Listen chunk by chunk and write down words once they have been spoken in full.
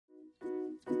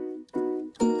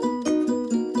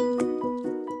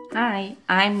Hi,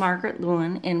 I'm Margaret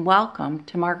Lewin and welcome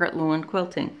to Margaret Lewin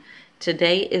Quilting.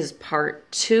 Today is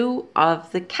part 2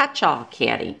 of the catch-all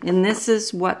caddy, and this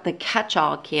is what the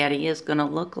catch-all caddy is going to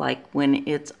look like when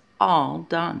it's all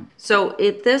done. So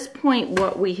at this point,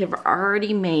 what we have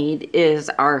already made is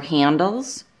our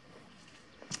handles.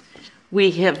 We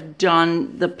have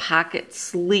done the pocket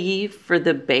sleeve for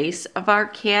the base of our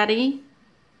caddy.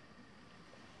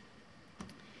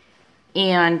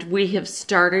 And we have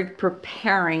started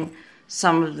preparing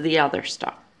some of the other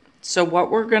stuff. So what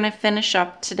we're going to finish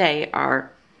up today are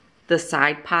the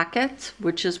side pockets,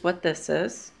 which is what this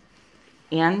is,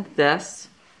 and this.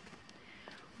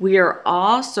 We are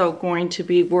also going to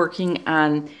be working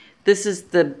on, this is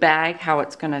the bag, how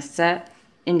it's going to sit,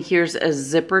 and here's a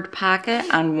zippered pocket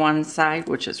on one side,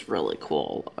 which is really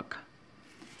cool, look.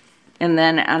 And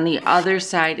then on the other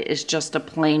side is just a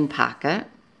plain pocket.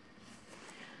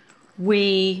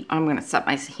 I'm going to set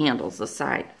my handles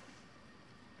aside.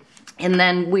 And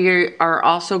then we are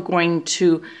also going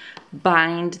to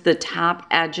bind the top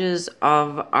edges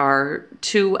of our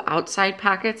 2 outside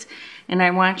pockets. And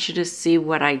I want you to see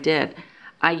what I did.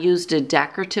 I used a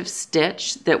decorative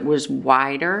stitch that was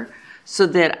wider so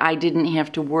that I didn't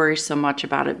have to worry so much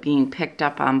about it being picked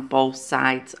up on both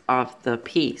sides of the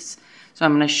piece. So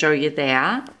I'm going to show you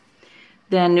that.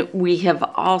 Then we have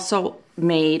also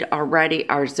made already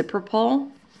our zipper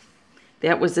pull.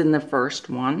 That was in the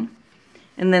first one.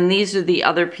 And then these are the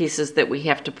other pieces that we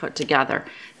have to put together.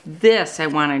 This I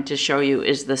wanted to show you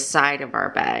is the side of our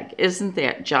bag. Isn't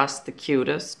that just the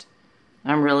cutest?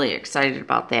 I'm really excited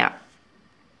about that.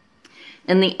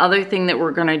 And the other thing that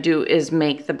we're going to do is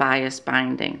make the bias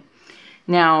binding.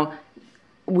 Now,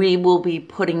 we will be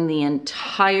putting the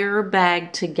entire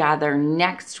bag together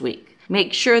next week.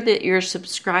 Make sure that you're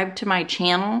subscribed to my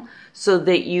channel so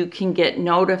that you can get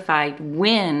notified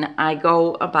when I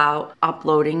go about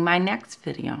uploading my next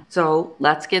video. So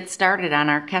let's get started on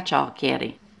our catch-all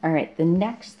caddy. All right, the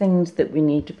next things that we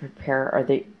need to prepare are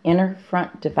the inner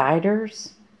front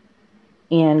dividers.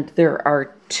 And there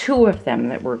are 2 of them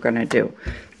that we're going to do.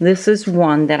 This is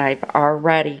one that I've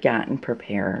already gotten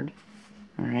prepared.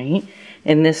 All right,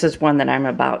 and this is one that I'm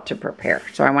about to prepare.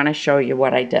 So I want to show you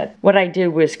what I did. What I did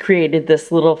was created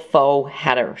this little faux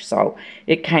header, so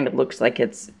it kind of looks like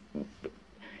it's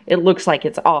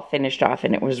all finished off,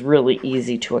 and it was really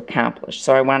easy to accomplish.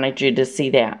 So I wanted you to see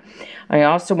that. I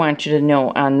also want you to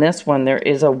know on this one there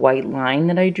is a white line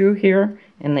that I drew here,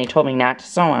 and they told me not to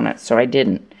sew on it, so I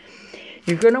didn't.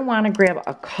 You're going to want to grab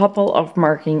a couple of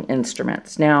marking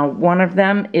instruments. Now, one of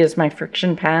them is my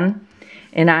friction pen.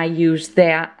 And I used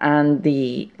that on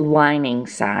the lining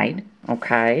side,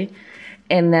 okay?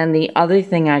 And then the other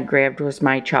thing I grabbed was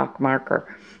my chalk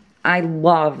marker. I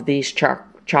love these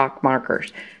chalk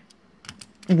markers.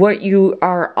 What you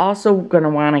are also going to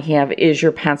want to have is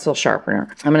your pencil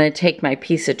sharpener. I'm going to take my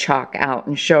piece of chalk out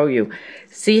and show you.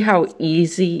 See how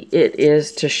easy it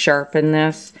is to sharpen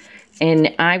this?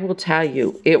 And I will tell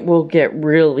you, it will get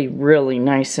really, really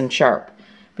nice and sharp,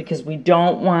 because we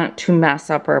don't want to mess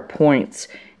up our points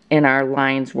in our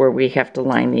lines where we have to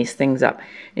line these things up.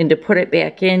 And to put it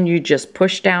back in, you just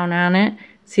push down on it.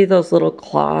 See those little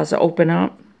claws open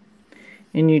up?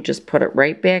 And you just put it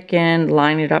right back in,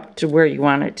 line it up to where you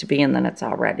want it to be, and then it's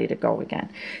all ready to go again.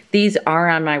 These are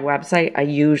on my website. I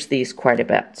use these quite a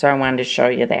bit, so I wanted to show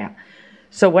you that.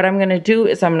 So what I'm going to do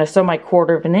is I'm going to sew my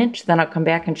 1/4 inch, then I'll come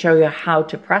back and show you how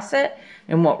to press it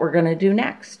and what we're going to do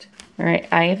next. All right,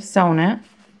 I have sewn it.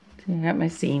 I got my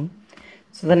seam.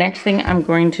 So the next thing I'm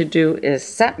going to do is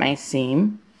set my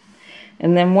seam.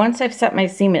 And then once I've set my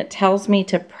seam, it tells me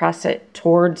to press it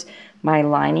towards my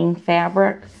lining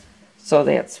fabric. So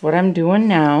that's what I'm doing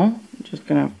now. I'm just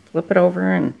going to flip it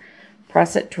over and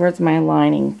press it towards my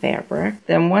lining fabric.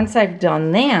 Then once I've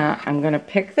done that, I'm going to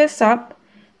pick this up,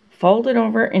 fold it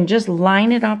over, and just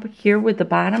line it up here with the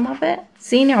bottom of it.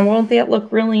 See, now won't that look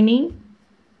really neat?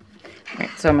 All right,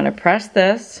 so I'm going to press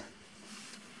this.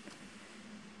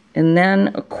 And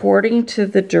then according to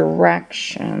the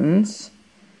directions,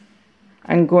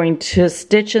 I'm going to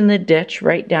stitch in the ditch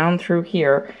right down through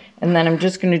here. And then I'm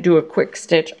just going to do a quick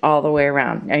stitch all the way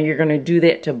around. Now you're going to do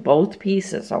that to both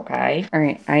pieces, okay? All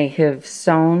right, I have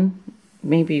sewn,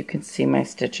 maybe you can see my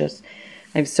stitches.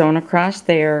 I've sewn across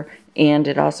there, and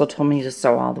it also told me to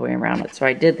sew all the way around it. So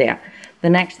I did that. The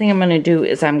next thing I'm going to do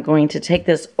is I'm going to take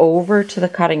this over to the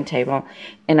cutting table,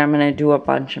 and I'm going to do a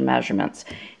bunch of measurements.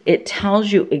 It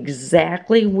tells you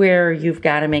exactly where you've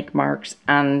got to make marks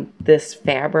on this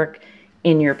fabric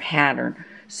in your pattern.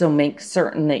 So make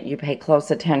certain that you pay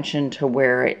close attention to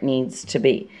where it needs to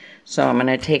be. So I'm going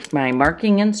to take my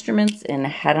marking instruments and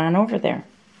head on over there.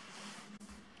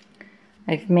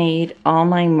 I've made all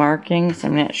my markings,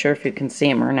 I'm not sure if you can see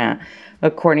them or not,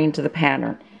 according to the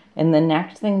pattern. And the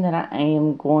next thing that I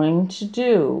am going to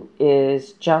do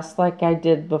is just like I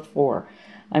did before.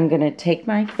 I'm going to take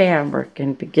my fabric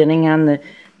and beginning on the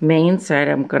main side,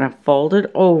 I'm going to fold it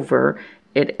over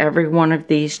at every one of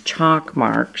these chalk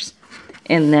marks.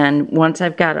 And then once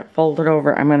I've got it folded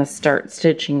over, I'm going to start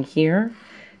stitching here,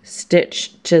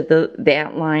 stitch to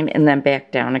that line, and then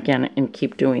back down again and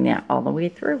keep doing that all the way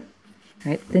through.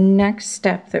 All right, the next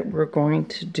step that we're going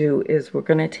to do is we're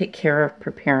going to take care of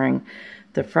preparing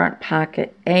the front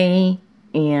pocket A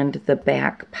and the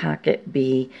back pocket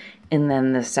B, and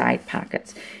then the side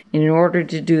pockets. In order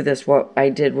to do this, what I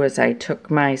did was I took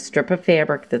my strip of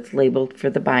fabric that's labeled for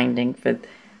the binding for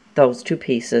those two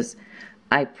pieces,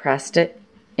 I pressed it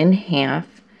in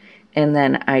half, and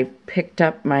then I picked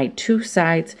up my two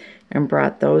sides and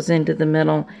brought those into the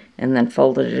middle and then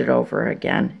folded it over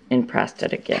again and pressed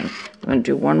it again. I'm going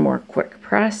to do one more quick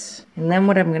press, and then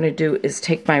what I'm going to do is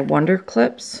take my Wonder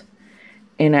Clips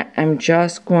and I'm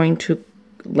just going to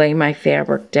lay my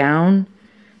fabric down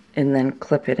and then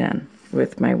clip it in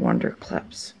with my Wonder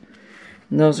Clips.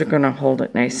 And those are going to hold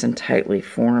it nice and tightly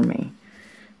for me.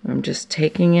 I'm just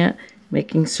taking it,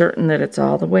 making certain that it's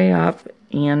all the way up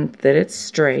and that it's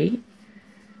straight.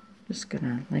 Just going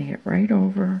to lay it right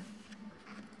over.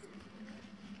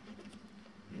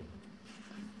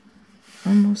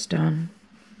 Almost done.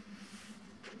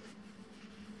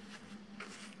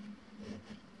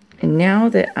 And now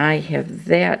that I have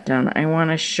that done, I want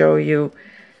to show you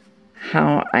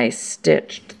how I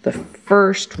stitched the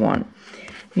first one.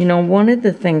 You know, one of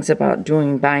the things about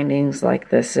doing bindings like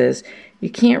this is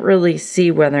you can't really see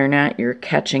whether or not you're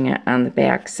catching it on the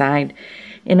back side.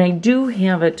 And I do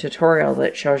have a tutorial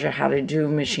that shows you how to do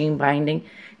machine binding,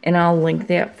 and I'll link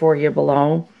that for you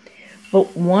below.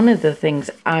 But one of the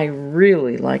things I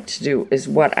really like to do is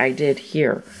what I did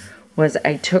here, was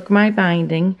I took my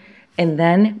binding, and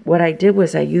then what I did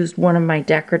was I used one of my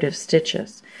decorative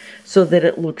stitches so that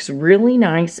it looks really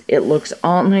nice. It looks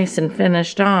all nice and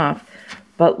finished off,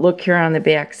 but look here on the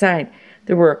back side.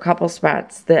 There were a couple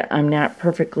spots that I'm not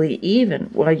perfectly even.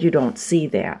 Well, you don't see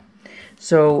that.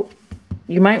 So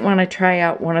you might want to try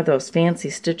out one of those fancy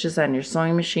stitches on your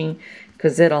sewing machine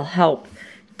because it'll help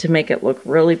to make it look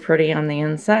really pretty on the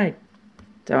inside.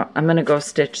 So I'm going to go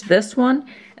stitch this one,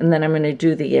 and then I'm going to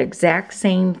do the exact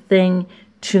same thing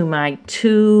to my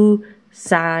two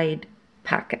side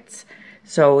pockets.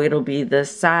 So it'll be the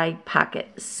side pocket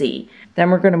C. Then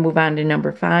we're going to move on to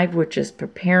number 5, which is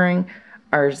preparing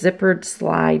our zippered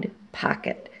slide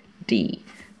pocket D.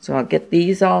 So I'll get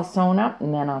these all sewn up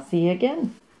and then I'll see you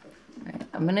again. Right,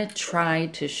 I'm going to try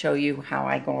to show you how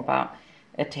I go about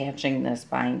attaching this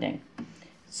binding.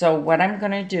 So what I'm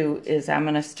going to do is I'm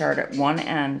going to start at one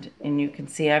end, and you can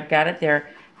see I've got it there.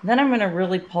 Then I'm going to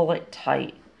really pull it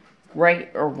tight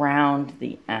right around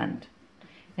the end.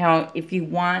 Now if you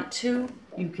want to,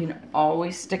 you can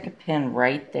always stick a pin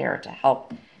right there to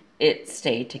help it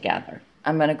stay together.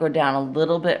 I'm going to go down a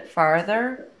little bit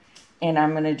farther, and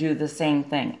I'm going to do the same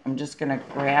thing. I'm just going to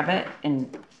grab it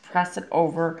and press it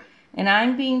over, and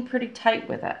I'm being pretty tight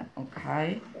with it,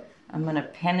 okay? I'm going to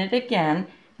pin it again.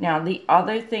 Now the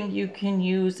other thing you can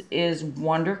use is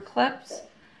Wonder Clips.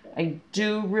 I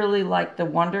do really like the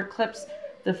Wonder Clips.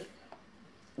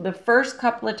 The first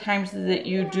couple of times that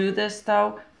you do this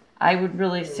though, I would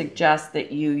really suggest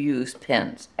that you use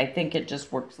pins. I think it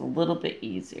just works a little bit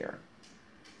easier.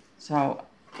 So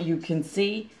you can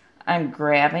see I'm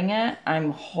grabbing it,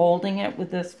 I'm holding it with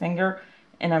this finger,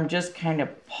 and I'm just kind of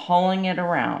pulling it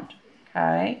around,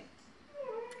 okay?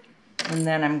 And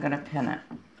then I'm going to pin it.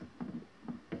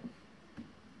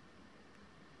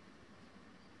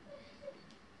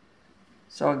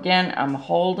 So again, I'm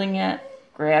holding it,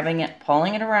 grabbing it,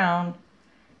 pulling it around,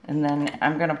 and then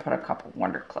I'm going to put a couple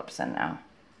Wonder Clips in now.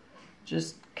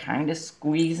 Just kind of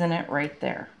squeezing it right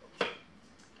there.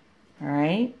 All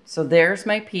right, so there's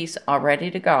my piece all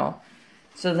ready to go.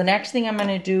 So the next thing I'm going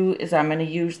to do is I'm going to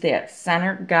use that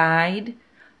center guide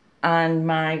on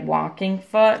my walking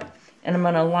foot, and I'm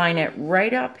going to line it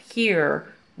right up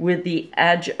here with the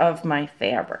edge of my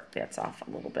fabric. That's off a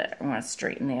little bit. I want to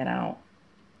straighten that out.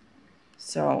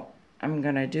 So I'm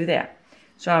going to do that.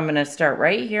 So I'm going to start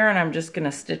right here, and I'm just going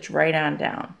to stitch right on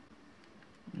down.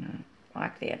 I'm going to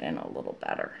lock that in a little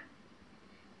better.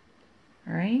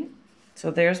 All right, so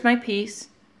there's my piece,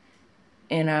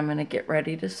 and I'm going to get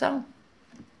ready to sew.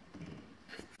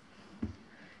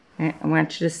 All right, I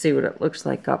want you to see what it looks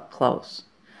like up close.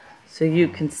 So you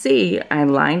can see I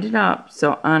lined it up,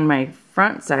 so on my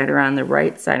front side or on the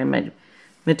right side of my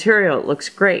material it looks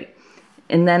great.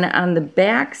 And then on the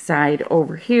back side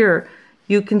over here,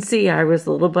 You can see I was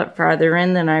a little bit farther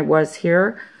in than I was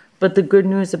here, but the good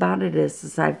news about it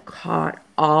is I've caught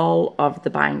all of the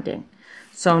binding.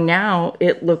 So now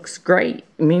it looks great.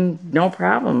 I mean, no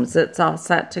problems. It's all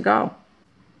set to go.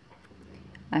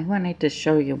 I wanted to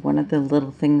show you one of the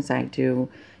little things I do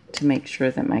to make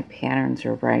sure that my patterns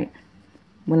are right.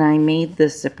 When I made the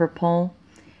zipper pull,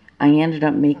 I ended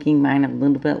up making mine a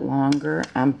little bit longer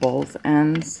on both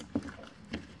ends.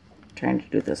 Trying to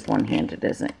do this one-handed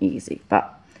isn't easy,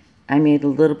 but I made a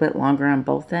little bit longer on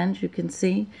both ends, you can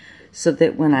see, so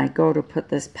that when I go to put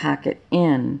this pocket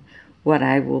in, what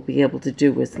I will be able to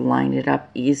do is line it up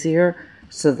easier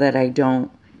so that I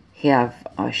don't have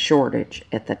a shortage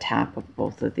at the top of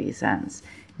both of these ends.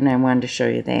 And I wanted to show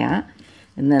you that.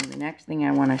 And then the next thing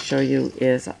I want to show you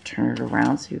is, I'll turn it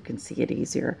around so you can see it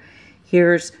easier.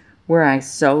 Here's where I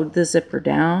sewed the zipper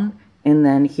down, and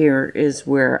then here is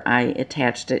where I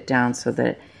attached it down so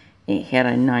that it had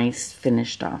a nice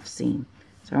finished off seam.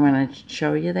 So I want to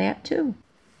show you that too.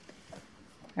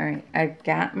 Alright, I've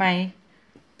got my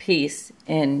piece,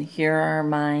 and here are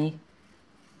my,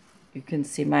 you can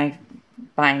see my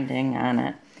binding on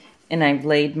it, and I've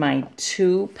laid my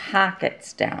 2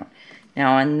 pockets down.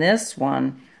 Now on this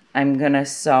one, I'm going to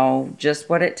sew just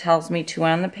what it tells me to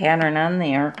on the pattern on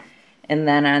there, and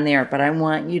then on there, but I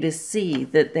want you to see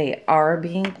that they are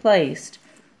being placed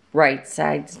right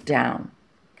sides down,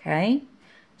 okay?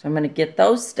 So I'm going to get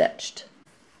those stitched.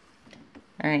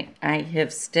 Alright, I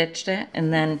have stitched it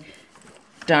and then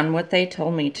done what they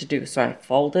told me to do. So I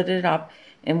folded it up,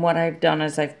 and what I've done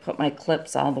is I've put my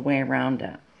clips all the way around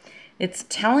it. It's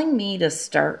telling me to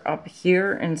start up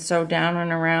here and sew down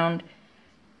and around,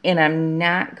 and I'm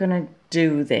not going to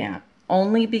do that,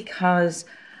 only because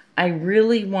I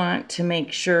really want to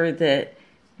make sure that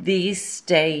these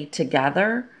stay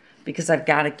together, because I've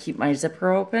got to keep my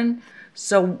zipper open.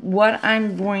 So what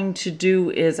I'm going to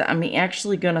do is I'm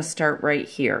actually going to start right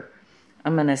here.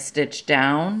 I'm going to stitch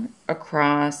down,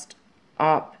 across,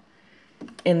 up,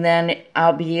 and then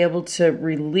I'll be able to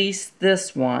release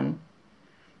this one,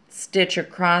 stitch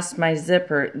across my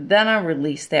zipper, then I'll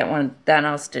release that one, then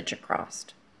I'll stitch across.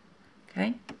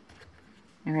 Okay?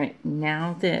 Alright,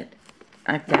 now that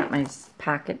I've got my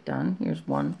pocket done, here's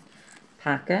one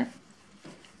pocket,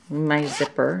 my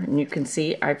zipper, and you can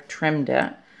see I've trimmed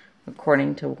it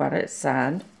according to what it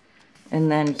said.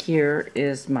 And then here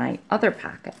is my other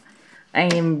pocket. I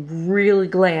am really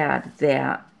glad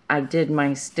that I did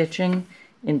my stitching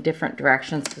in different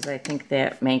directions, because I think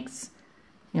that makes,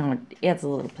 you know, it adds a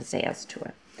little pizzazz to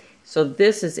it. So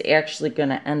this is actually going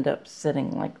to end up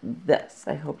sitting like this.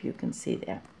 I hope you can see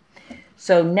that.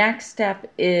 So next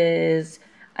step is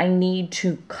I need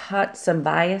to cut some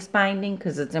bias binding,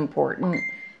 because it's important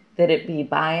that it be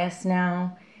bias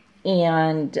now.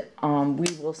 And we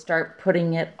will start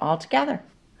putting it all together.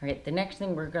 All right, the next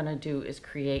thing we're going to do is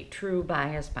create true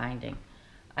bias binding.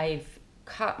 I've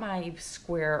cut my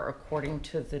square according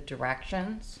to the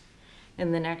directions.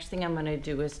 And the next thing I'm going to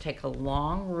do is take a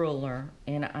long ruler,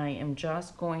 and I am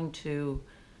just going to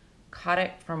cut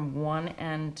it from one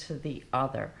end to the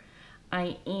other.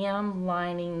 I am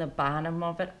lining the bottom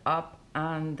of it up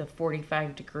on the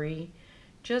 45 degree,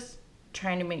 just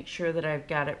trying to make sure that I've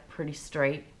got it pretty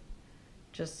straight,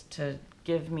 just to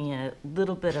give me a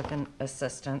little bit of an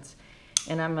assistance.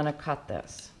 And I'm going to cut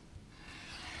this.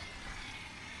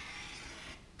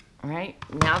 All right,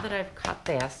 now that I've cut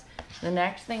this, the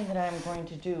next thing that I'm going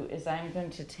to do is I'm going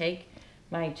to take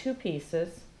my 2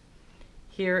 pieces.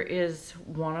 Here is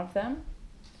one of them,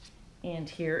 and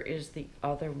here is the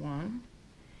other one.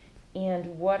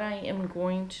 And what I am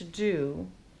going to do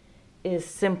is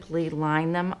simply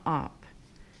line them up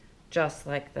just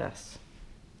like this.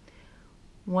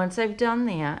 Once I've done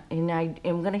that, and I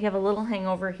am going to have a little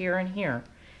hangover here and here,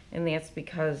 and that's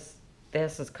because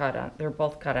this is cut on, they're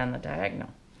both cut on the diagonal.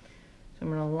 So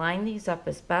I'm going to line these up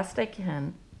as best I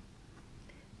can.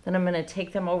 Then I'm going to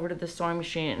take them over to the sewing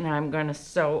machine, and I'm going to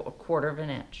sew a 1/4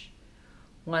 inch.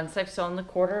 Once I've sewn the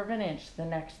 1/4 inch, the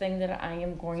next thing that I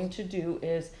am going to do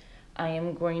is I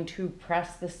am going to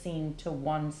press the seam to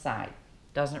one side.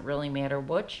 Doesn't really matter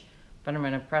which, but I'm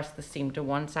going to press the seam to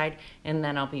one side, and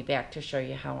then I'll be back to show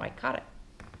you how I cut it.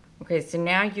 Okay, so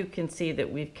now you can see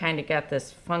that we've kind of got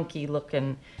this funky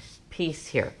looking piece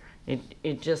here.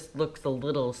 It just looks a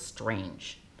little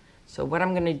strange. So what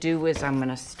I'm going to do is I'm going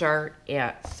to start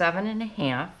at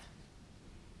 7.5,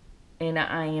 and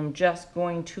I am just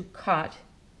going to cut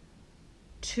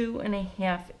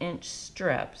 2.5 inch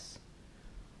strips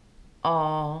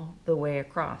all the way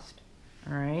across.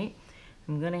 All right,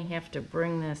 I'm going to have to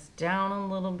bring this down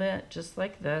a little bit, just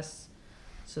like this,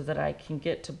 so that I can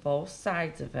get to both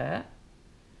sides of it.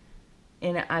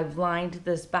 And I've lined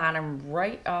this bottom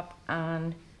right up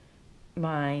on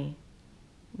my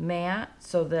mat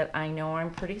so that I know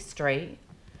I'm pretty straight.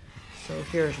 So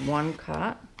here's one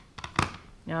cut.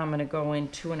 Now I'm going to go in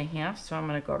 2.5, so I'm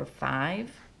going to go to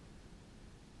 5.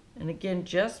 And again,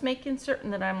 just making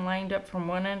certain that I'm lined up from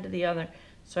one end to the other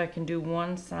so I can do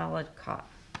one solid cut.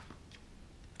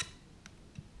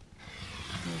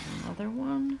 Here's another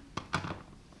one.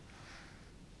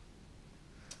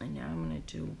 And now I'm going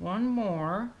to do one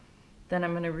more. Then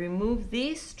I'm going to remove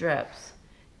these strips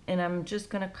and I'm just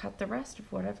going to cut the rest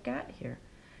of what I've got here.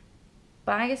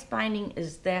 Bias binding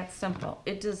is that simple.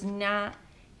 It does not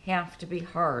have to be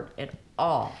hard at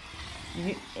all.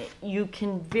 You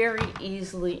can very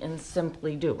easily and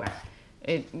simply do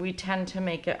it. We tend to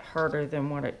make it harder than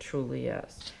what it truly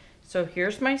is. So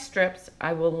here's my strips.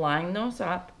 I will line those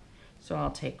up. So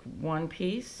I'll take one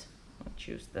piece. I'll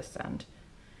choose this end.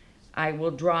 I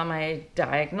will draw my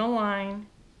diagonal line.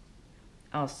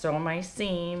 I'll sew my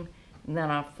seam, and then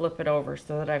I'll flip it over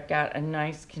so that I've got a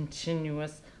nice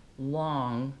continuous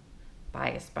long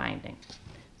bias binding.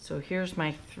 So here's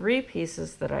my 3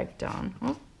 pieces that I've done.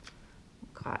 Oh,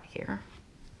 caught here.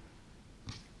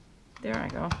 There I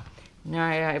go. Now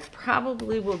I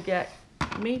probably will get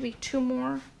maybe 2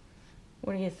 more.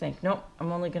 What do you think? Nope,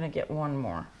 I'm only going to get 1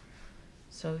 more.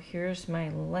 So here's my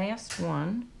last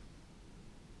one.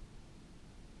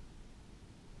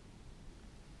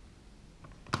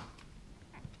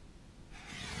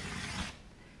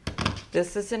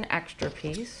 This is an extra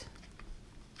piece.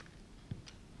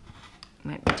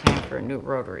 Might be time for a new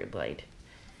rotary blade.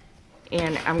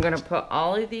 And I'm going to put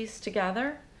all of these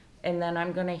together, and then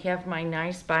I'm going to have my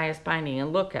nice bias binding,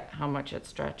 and look at how much it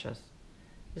stretches.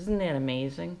 Isn't that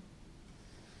amazing?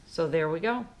 So there we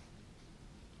go.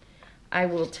 I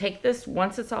will take this,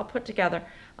 once it's all put together,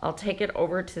 I'll take it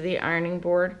over to the ironing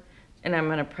board, and I'm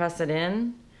going to press it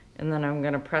in, and then I'm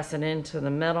going to press it into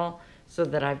the middle so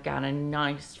that I've got a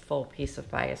nice full piece of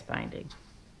bias binding.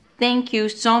 Thank you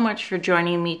so much for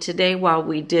joining me today while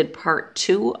we did part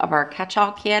 2 of our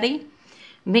catch-all caddy.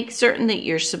 Make certain that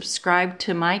you're subscribed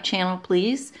to my channel,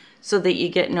 please, so that you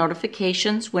get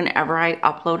notifications whenever I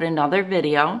upload another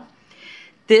video.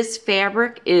 This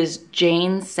fabric is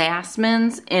Jane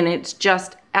Sassman's, and it's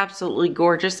just absolutely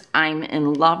gorgeous. I'm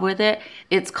in love with it.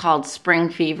 It's called Spring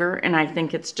Fever, and I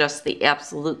think it's just the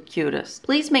absolute cutest.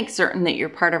 Please make certain that you're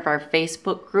part of our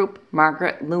Facebook group,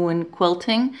 Margaret Lewin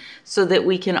Quilting, so that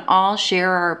we can all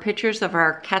share our pictures of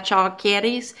our catch-all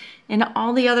caddies and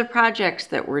all the other projects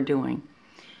that we're doing.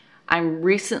 I'm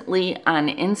recently on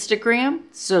Instagram,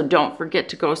 so don't forget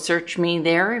to go search me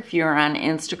there if you're on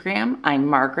Instagram. I'm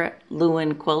Margaret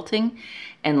Lewin Quilting.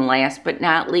 And last but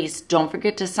not least, don't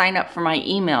forget to sign up for my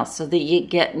email so that you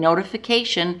get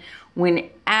notification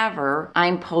whenever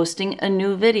I'm posting a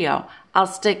new video. I'll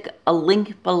stick a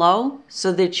link below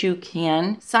so that you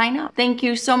can sign up. Thank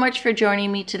you so much for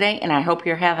joining me today, and I hope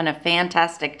you're having a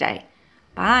fantastic day.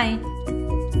 Bye.